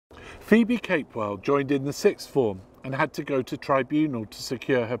Phoebe Capewell joined in the sixth form and had to go to tribunal to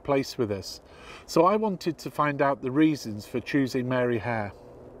secure her place with us. So I wanted to find out the reasons for choosing Mary Hare.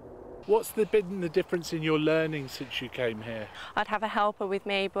 What's been the difference in your learning since you came here? I'd have a helper with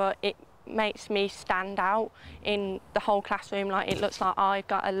me, but it makes me stand out in the whole classroom. Like, it looks like I've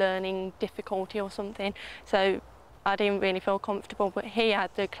got a learning difficulty or something. So I didn't really feel comfortable, but here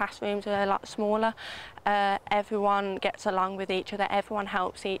the classrooms are a lot smaller. Everyone gets along with each other, everyone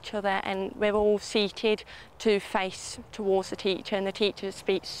helps each other, and we're all seated to face towards the teacher, and the teacher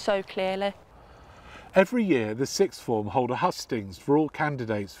speaks so clearly. Every year the sixth form hold a hustings for all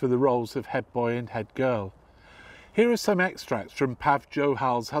candidates for the roles of head boy and head girl. Here are some extracts from Pav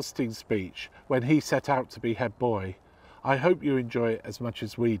Johal's hustings speech when he set out to be head boy. I hope you enjoy it as much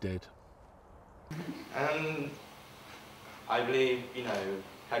as we did. I believe,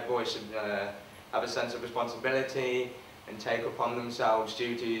 head boys should have a sense of responsibility and take upon themselves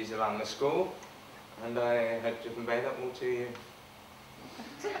duties around the school, and I hope to convey that all to you.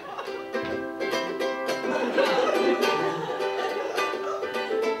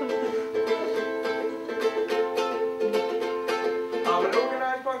 I'm an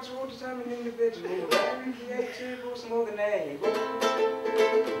organised, punctual, determined individual, very creative, or more than able.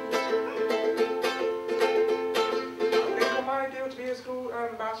 To be a school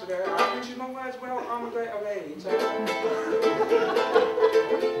ambassador, I can choose my words well, I'm a great orator.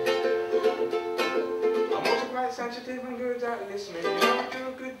 I'm also quite sensitive and good at listening. I do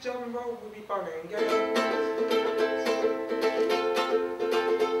a good job and roll will be fun and games.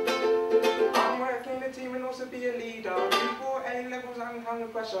 I'm working a team and also be a leader. Do 4 A levels and handle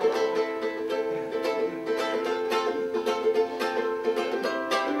pressure.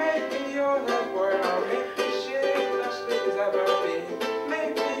 Make me your head boy, I'll make this shit best it has ever been.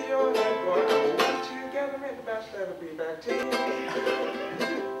 Make me your head boy, and we'll work together, make the best ever be back team.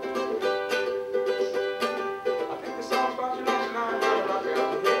 I think the song's about you, and I rock it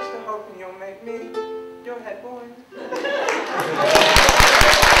up. Here's to hoping you'll make me your head boy.